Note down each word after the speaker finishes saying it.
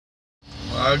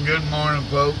Good morning,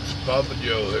 folks. Papa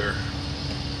Joe here.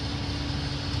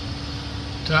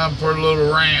 Time for a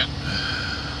little rant.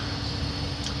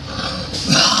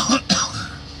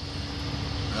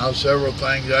 Now, several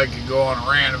things I could go on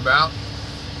a rant about.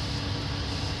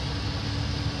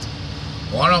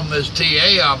 One of them is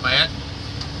TA I'm at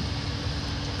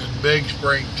in Big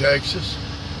Spring, Texas.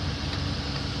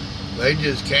 They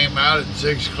just came out at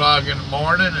 6 o'clock in the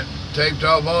morning and taped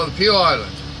off all the fuel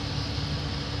islands.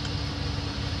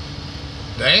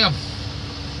 Damn.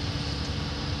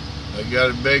 They got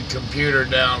a big computer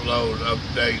download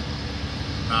update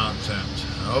nonsense.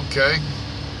 Okay.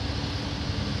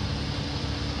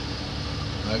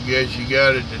 I guess you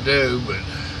got it to do, but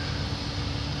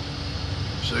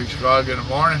 6 o'clock in the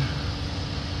morning?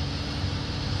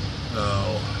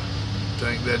 No.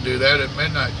 Think they'd do that at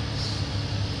midnight.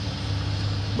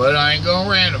 But I ain't gonna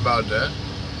rant about that.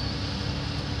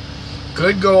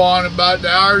 Could go on about the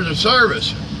hours of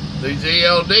service. These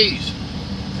ELDs.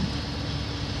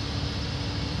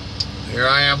 Here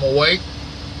I am awake.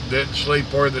 Didn't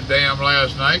sleep worth a damn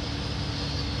last night.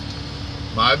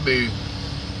 Might be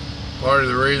part of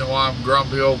the reason why I'm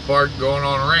grumpy old fart going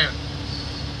on a rant.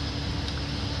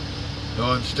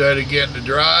 So instead of getting to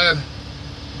drive,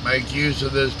 make use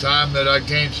of this time that I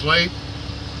can't sleep,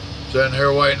 sitting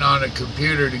here waiting on the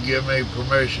computer to give me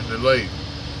permission to leave.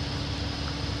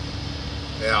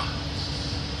 Yeah.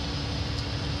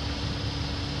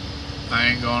 I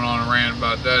ain't going on a rant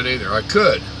about that either. I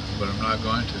could, but I'm not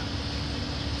going to.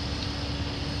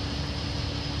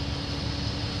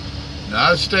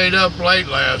 Now, I stayed up late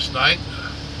last night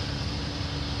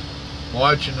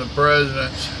watching the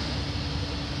President's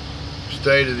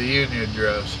State of the Union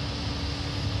address.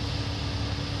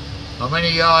 How many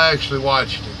of y'all actually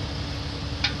watched it?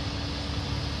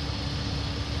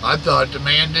 I thought the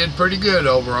man did pretty good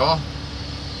overall.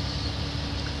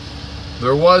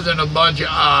 There wasn't a bunch of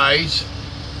ayes.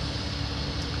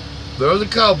 There was a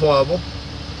couple of them.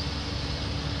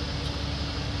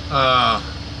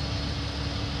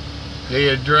 He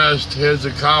addressed his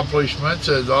accomplishments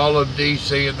as all of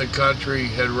D.C. and the country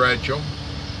had read them.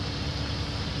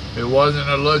 It wasn't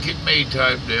a look at me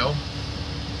type deal.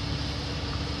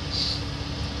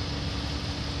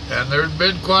 And there's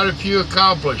been quite a few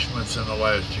accomplishments in the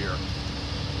last year.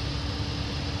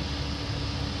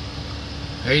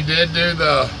 He did do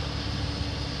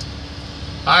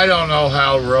I don't know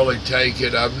how to really take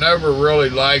it. I've never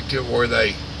really liked it where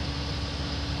they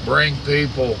bring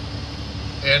people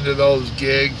into those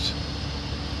gigs.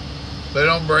 They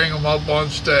don't bring them up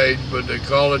on stage, but they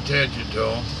call attention to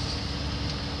them.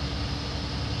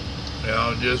 You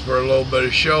know, just for a little bit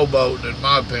of showboating, in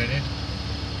my opinion.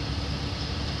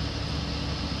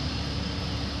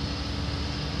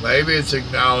 Maybe it's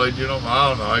acknowledging them. I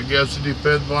don't know. I guess it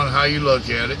depends on how you look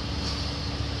at it.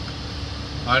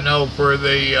 I know for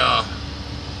the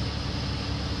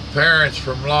parents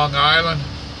from Long Island,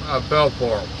 I felt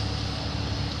for them.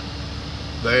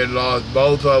 They had lost,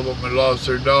 both of them had lost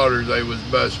their daughters. They was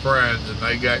best friends, and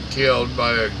they got killed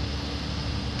by a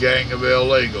gang of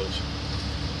illegals.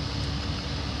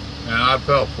 And I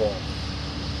felt for them.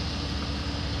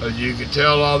 As you can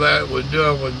tell, all that was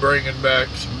doing was bringing back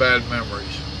some bad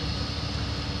memories.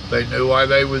 They knew why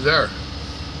they was there,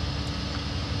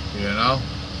 you know,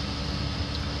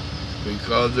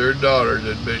 because their daughters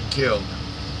had been killed.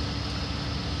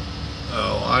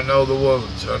 Oh, I know the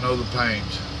wounds, I know the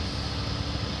pains.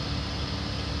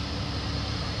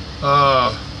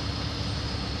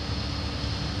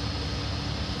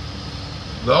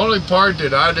 The only part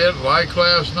that I didn't like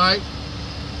last night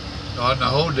on the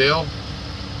whole deal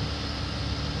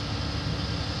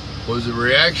was the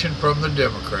reaction from the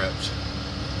Democrats.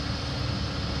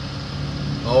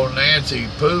 Old Nancy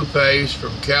Pooh-Face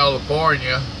from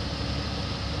California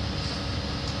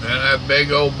and that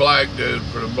big old black dude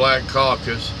for the Black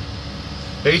Caucus,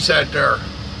 he sat there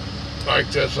like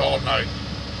this all night.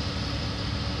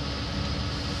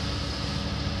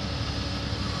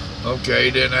 Okay,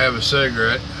 he didn't have a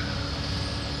cigarette,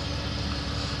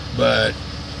 but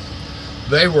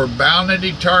they were bound and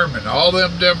determined, all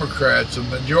them Democrats, the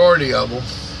majority of them,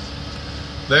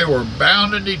 they were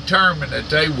bound and determined that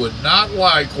they would not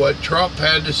like what Trump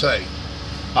had to say.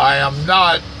 I am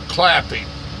not clapping.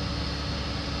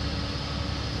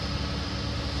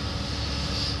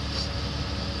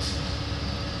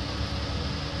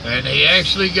 And he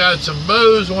actually got some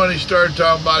boos when he started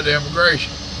talking about the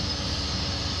immigration.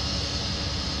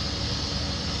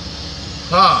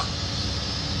 Huh.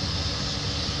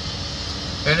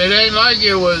 And it ain't like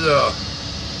it was a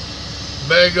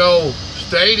big old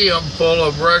stadium full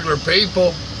of regular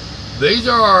people. These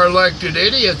are our elected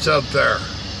idiots up there.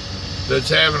 that's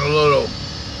having a little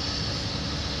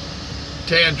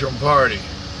tantrum party.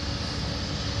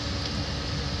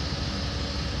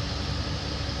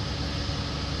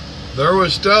 There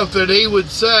was stuff that he would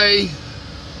say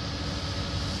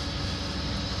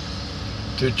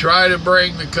to try to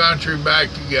bring the country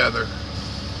back together.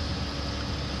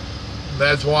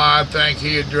 That's why I think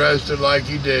he addressed it like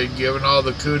he did, giving all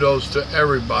the kudos to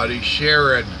everybody,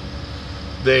 sharing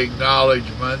the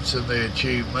acknowledgments and the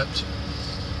achievements.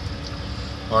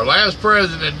 Our last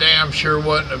president damn sure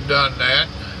wouldn't have done that.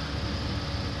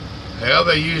 Hell,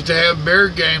 they used to have beer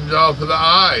games off of the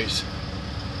eyes.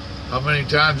 How many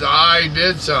times I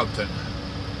did something.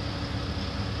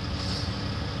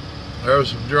 There were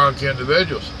some drunk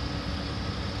individuals.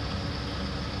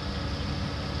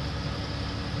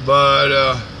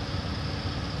 But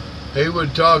he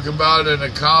would talk about an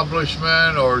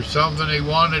accomplishment or something he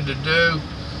wanted to do,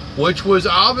 which was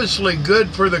obviously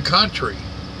good for the country.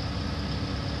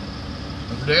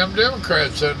 Them damn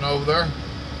Democrats sitting over there.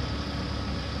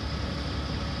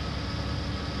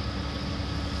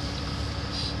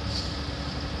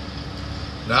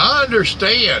 Now, I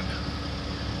understand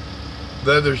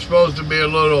that there's supposed to be a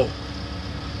little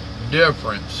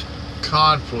difference,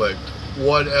 conflict,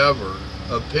 whatever,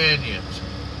 opinions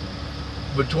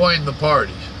between the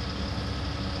parties.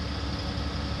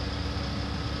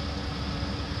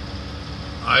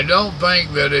 I don't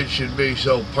think that it should be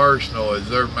so personal as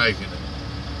they're making it.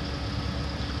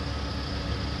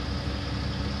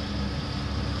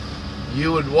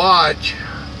 You would watch,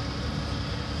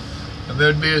 and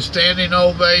there'd be a standing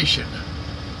ovation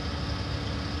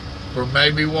for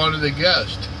maybe one of the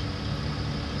guests.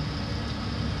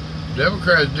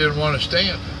 Democrats didn't want to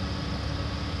stand.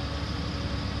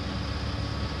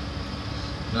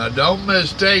 Now, don't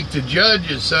mistake the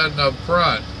judges sitting up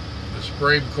front, the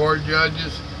Supreme Court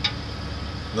judges.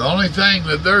 The only thing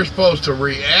that they're supposed to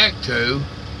react to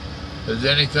is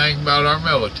anything about our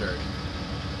military.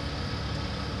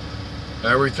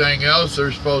 Everything else,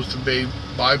 they're supposed to be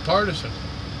bipartisan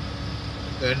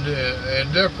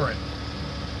and different.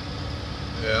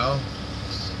 Yeah.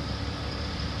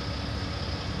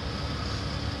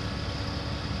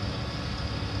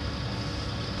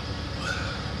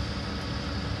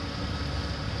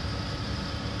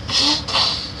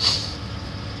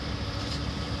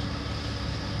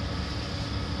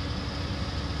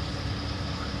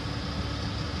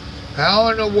 How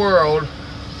in the world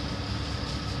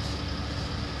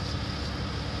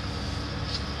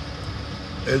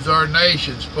is our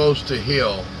nation supposed to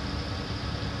heal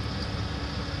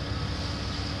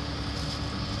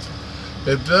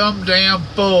if them damn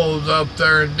fools up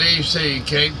there in D.C.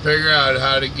 can't figure out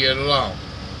how to get along?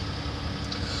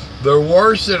 They're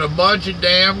worse than a bunch of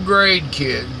damn grade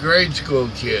school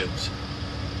kids.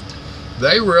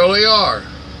 They really are.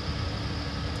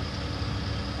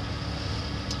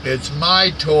 It's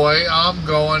my toy, I'm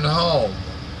going home.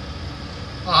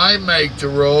 I make the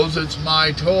rules, it's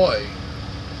my toy.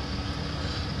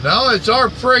 No, it's our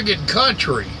friggin'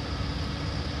 country.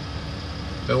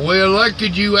 And we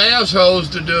elected you assholes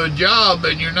to do a job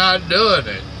and you're not doing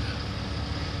it.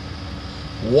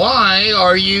 Why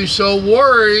are you so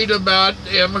worried about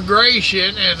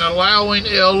immigration and allowing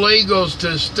illegals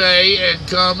to stay and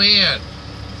come in?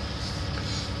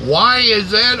 Why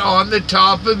is that on the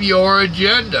top of your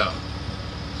agenda?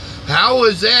 How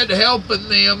is that helping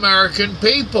the American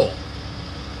people?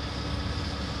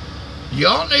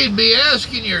 Y'all need to be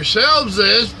asking yourselves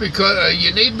this, because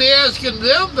you need to be asking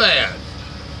them that.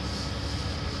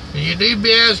 And you need to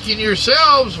be asking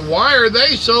yourselves, why are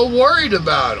they so worried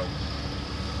about them?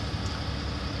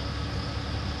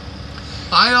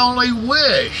 I only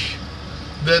wish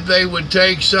that they would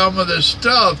take some of the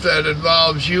stuff that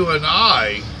involves you and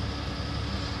I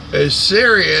as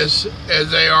serious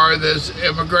as they are this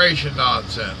immigration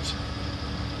nonsense.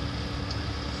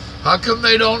 How come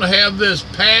they don't have this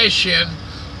passion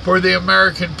for the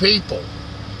American people?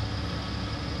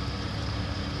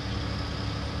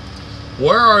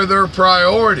 Where are their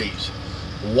priorities?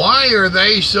 Why are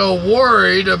they so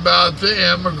worried about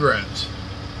the immigrants?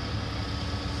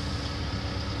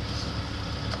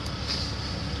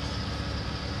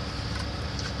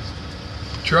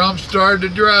 Trump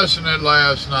started addressing it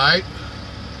last night,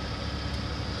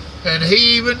 and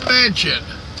he even mentioned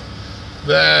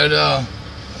that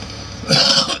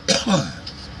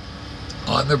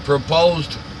on the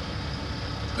proposed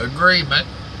agreement,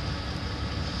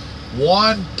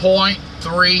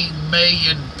 1.3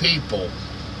 million people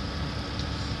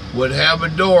would have a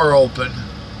door open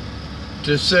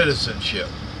to citizenship.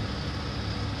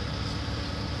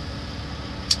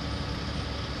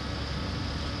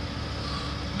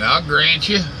 Now, I'll grant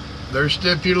you, there's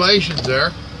stipulations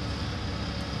there.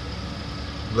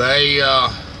 They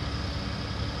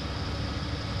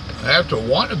have to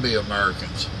want to be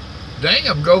Americans.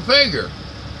 Damn, go figure.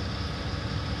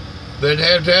 They'd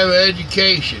have to have an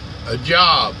education, a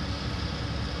job,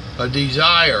 a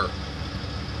desire.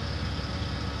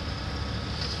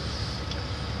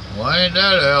 Well, ain't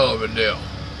that a hell of a deal?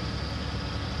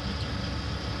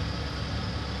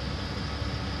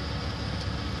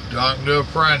 Talking to a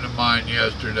friend of mine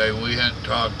yesterday. We hadn't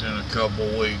talked in a couple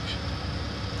weeks.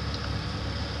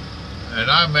 And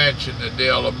I mentioned the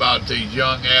deal about these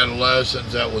young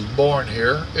adolescents that was born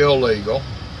here, illegal.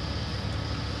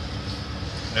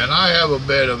 And I have a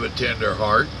bit of a tender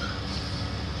heart.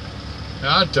 And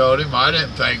I told him I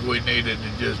didn't think we needed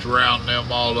to just round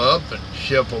them all up and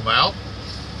ship them out.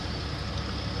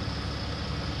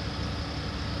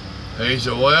 And he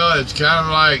said, well, it's kind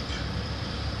of like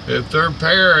if their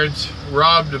parents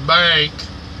robbed a bank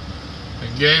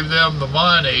and gave them the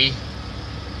money,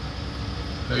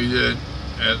 he said,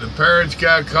 and the parents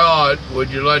got caught,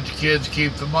 would you let your kids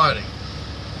keep the money?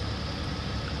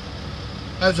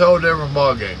 That's a whole different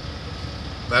ballgame.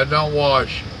 That don't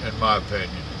wash, in my opinion.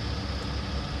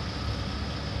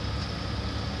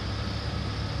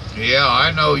 Yeah,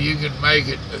 I know you can make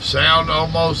it sound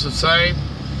almost the same.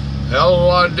 Hell of a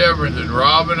lot different than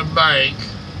robbing a bank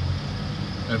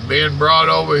and being brought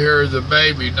over here as a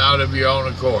baby, not of your own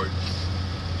accord.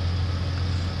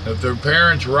 If their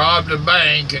parents robbed a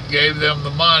bank and gave them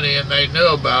the money and they knew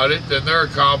about it, then they're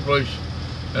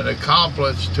an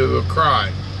accomplice to a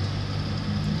crime.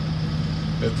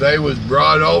 If they was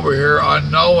brought over here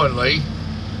unknowingly,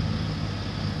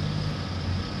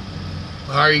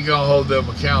 how are you going to hold them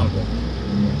accountable?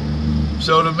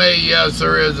 So to me, yes,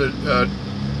 there is a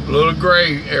little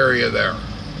gray area there.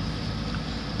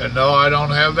 And no, I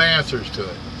don't have the answers to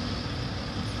it.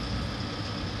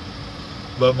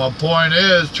 But my point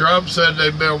is, Trump said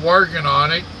they've been working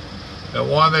on it, and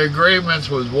one of the agreements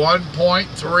was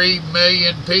 1.3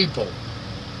 million people.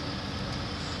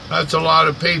 That's a lot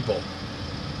of people.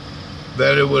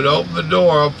 That it would open the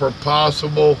door up for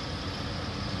possible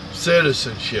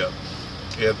citizenship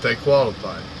if they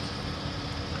qualified.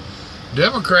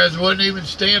 Democrats wouldn't even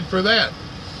stand for that.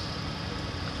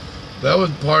 That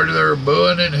was part of their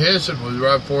booing and hissing was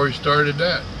right before he started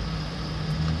that.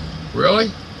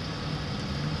 Really?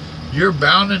 You're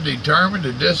bound and determined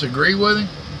to disagree with him?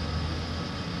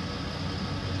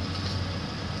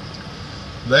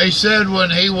 They said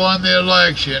when he won the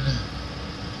election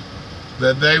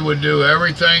that they would do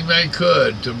everything they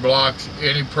could to block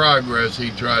any progress he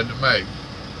tried to make.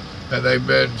 And they've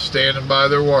been standing by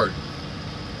their word.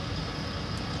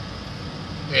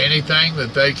 Anything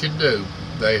that they can do,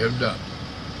 they have done.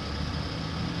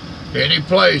 Any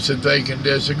place that they can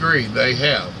disagree, they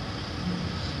have.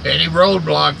 Any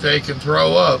roadblock they can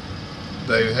throw up,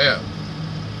 they have.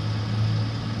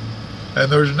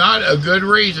 And there's not a good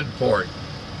reason for it.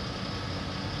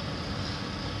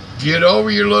 Get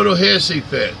over your little hissy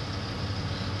fit.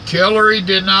 Hillary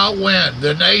did not win.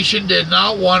 The nation did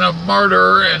not want a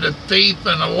murderer and a thief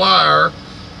and a liar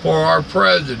for our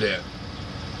president.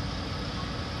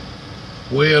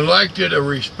 We elected a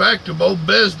respectable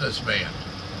businessman.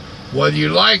 Whether you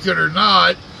like it or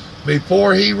not,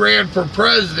 before he ran for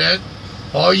president,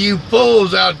 all you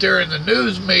fools out there in the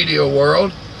news media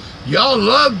world, y'all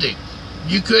loved him.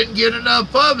 You couldn't get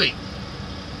enough of him.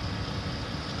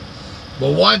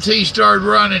 But once he started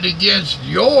running against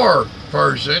your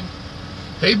person,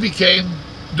 he became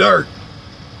dirt.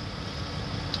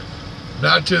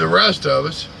 Not to the rest of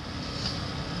us.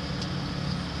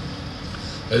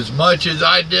 As much as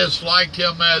I disliked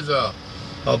him as a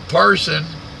person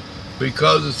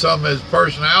because of some of his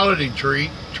personality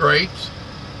traits,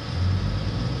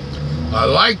 I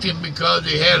liked him because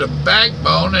he had a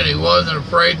backbone and he wasn't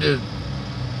afraid to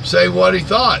say what he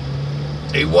thought.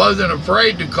 He wasn't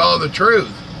afraid to call the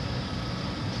truth.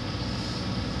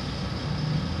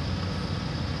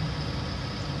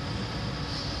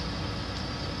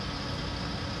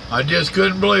 I just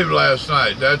couldn't believe last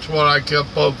night. That's what I kept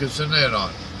focusing in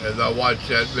on as I watched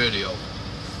that video.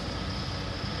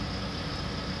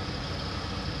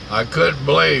 I couldn't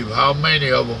believe how many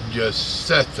of them just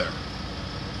sat there.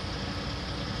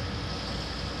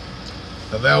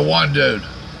 And that one dude,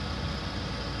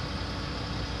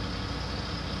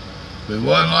 if he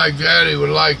wasn't like that, he would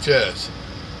like this.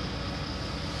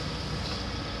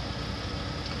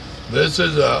 This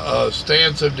is a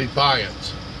stance of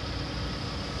defiance.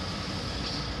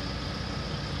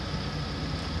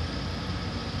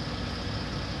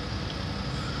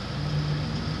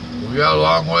 We got a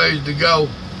long ways to go.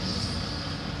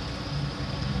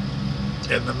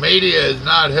 And the media is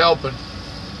not helping.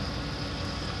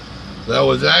 That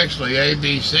was actually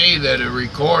ABC that had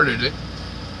recorded it.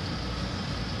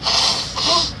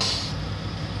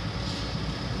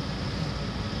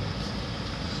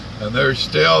 And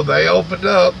they opened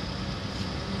up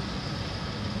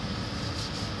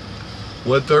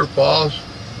with their false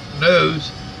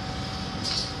news,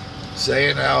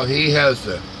 saying how he has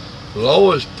the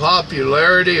lowest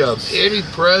popularity of any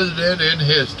president in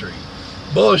history.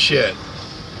 Bullshit.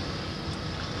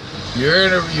 You're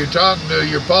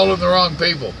polling the wrong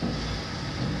people.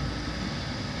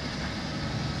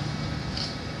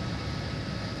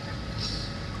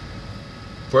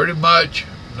 Pretty much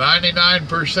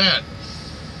 99%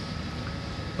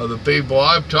 of the people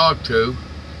I've talked to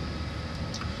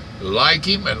like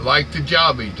him and like the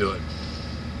job he's doing.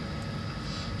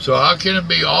 So how can it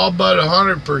be all but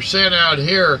 100% out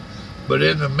here, but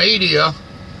in the media,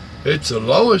 it's the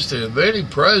lowest of any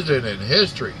president in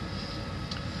history?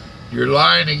 You're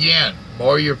lying again.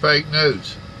 More of your fake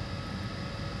news.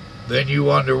 Then you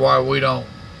wonder why we don't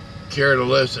care to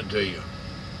listen to you.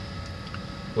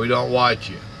 We don't watch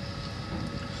you.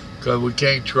 Because we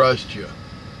can't trust you.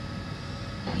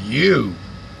 You,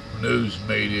 news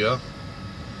media,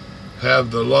 have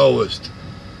the lowest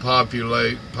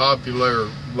popular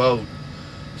vote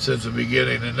since the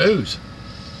beginning of news.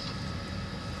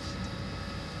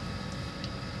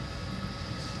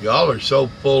 Y'all are so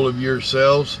full of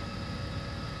yourselves,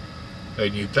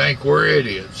 and you think we're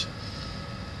idiots.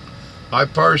 I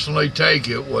personally take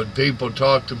it when people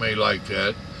talk to me like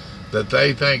that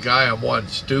they think I am one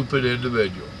stupid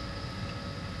individual.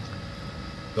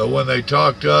 But when they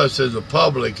talk to us as a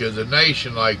public, as a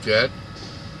nation like that,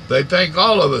 they think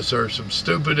all of us are some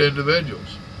stupid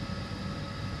individuals.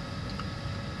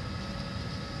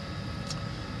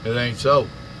 It ain't so.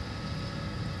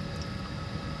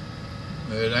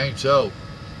 It ain't so.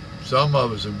 Some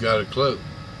of us have got a clue.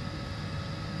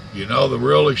 You know the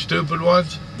really stupid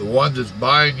ones? The ones that's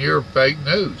buying your fake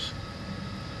news.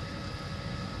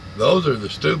 Those are the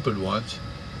stupid ones.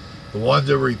 The ones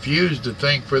that refuse to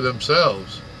think for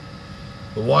themselves.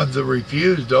 The ones that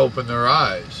refuse to open their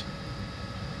eyes.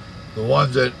 The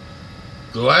ones that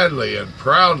gladly and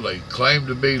proudly claim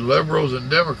to be liberals and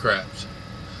Democrats.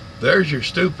 There's your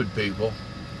stupid people.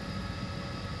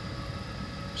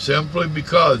 Simply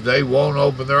because they won't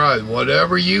open their eyes.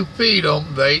 Whatever you feed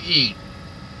them, they eat.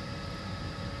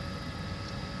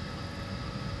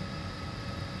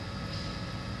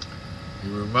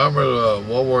 You remember,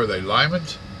 what were they,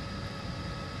 limans?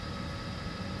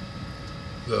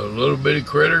 The little bitty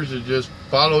critters that just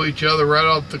follow each other right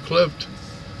off the cliff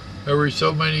every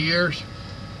so many years?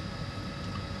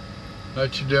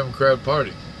 That's your Democrat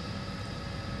Party.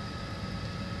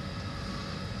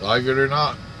 Like it or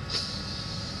not.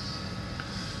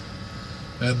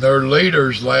 And their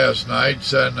leaders last night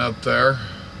sitting up there,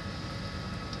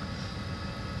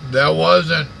 that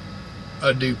wasn't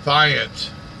a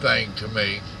defiance thing to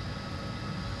me.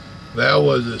 That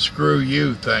was a screw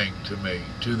you thing to me,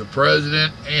 to the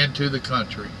president and to the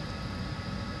country.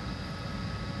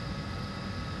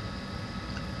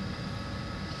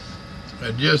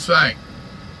 And just think,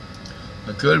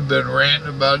 I could have been ranting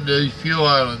about these fuel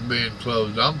islands being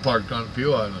closed. I'm parked on a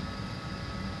fuel island.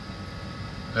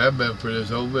 Have been for this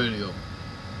whole video.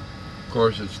 Of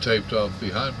course, it's taped off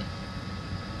behind me.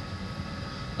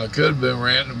 I could have been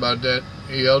ranting about that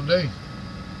ELD.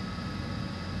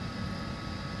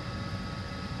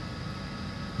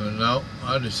 But no,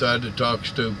 I decided to talk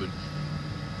stupid.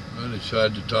 I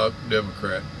decided to talk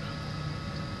Democrat.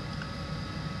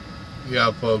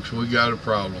 Yeah, folks, we got a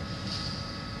problem.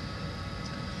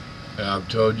 And I've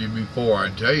told you before, I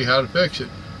can tell you how to fix it.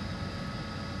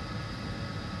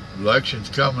 Election's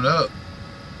coming up.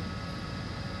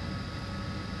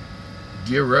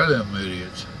 Get rid of them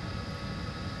idiots.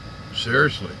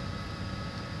 Seriously.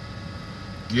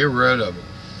 Get rid of them.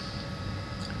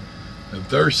 If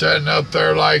they're sitting up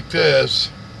there like this,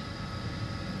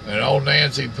 and old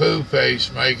Nancy Pooh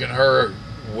Face making her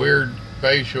weird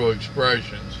facial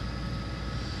expressions,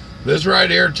 this right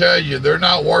here tells you they're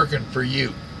not working for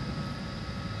you.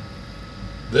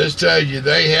 This tells you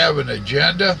they have an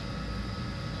agenda,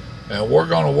 and we're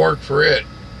going to work for it.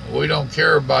 We don't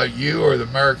care about you or the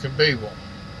American people.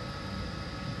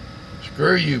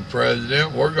 Screw you,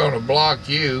 President. We're going to block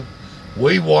you.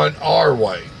 We want our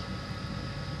way.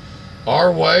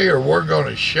 Our way, or we're going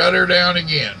to shut her down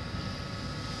again.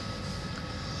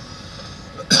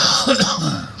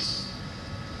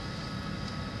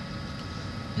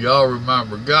 Y'all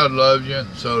remember, God loves you,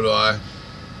 and so do I.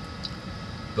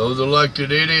 Those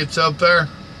elected idiots up there,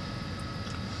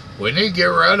 we need to get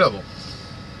rid of them.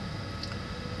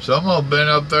 Some have been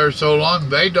up there so long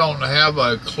they don't have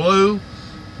a clue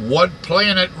what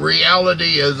planet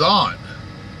reality is on,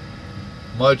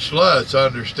 much less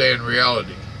understand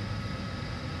reality.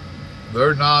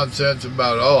 Their nonsense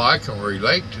about, oh, I can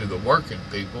relate to the working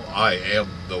people. I am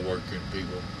the working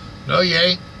people. No, you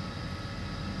ain't.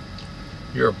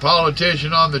 You're a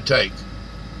politician on the take.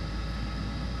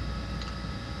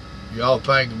 Y'all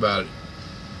think about it.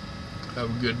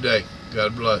 Have a good day.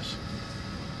 God bless.